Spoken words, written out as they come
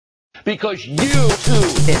because you too.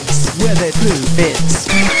 It's where they blue bits.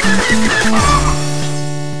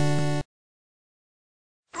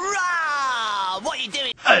 Rah! What are you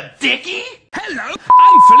doing? A dickie? Hello,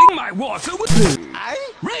 I'm filling my water with blue. Eh?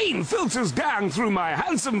 Rain filters down through my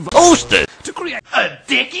handsome Toasted. to create A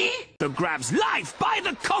dickie? that grabs life by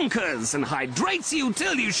the conkers and hydrates you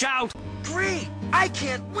till you shout. Great! I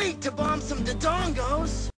can't wait to bomb some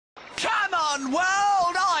dodongos! Come on,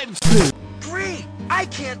 world! I'm... Great! I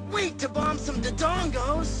can't wait to bomb some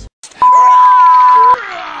dodongos!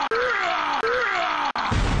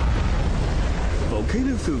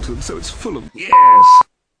 Volcano filtered so it's full of... Yes.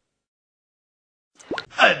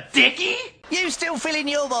 A dickie? You still filling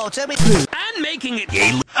your water with... And making it...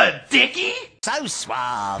 A dickie? So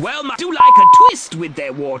suave. Well, do like a twist with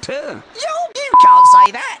their water. You can't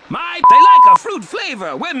say that. They like a fruit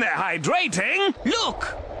flavor when they're hydrating.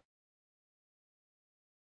 Look.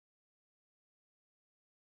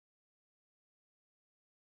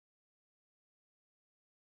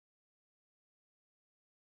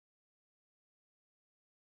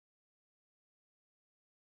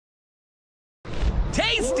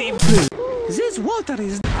 Tasty. This water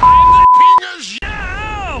is... I'm the king of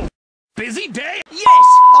show. Busy day? Yes,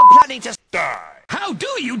 I'm planning to... How do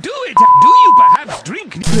you do it? Do you perhaps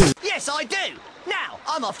drink... Yes, I do. Now,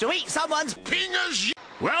 I'm off to eat someone's...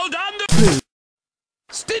 Well done.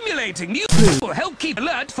 Stimulating you will help keep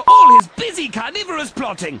alert for all his busy carnivorous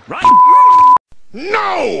plotting, right?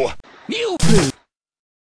 No! You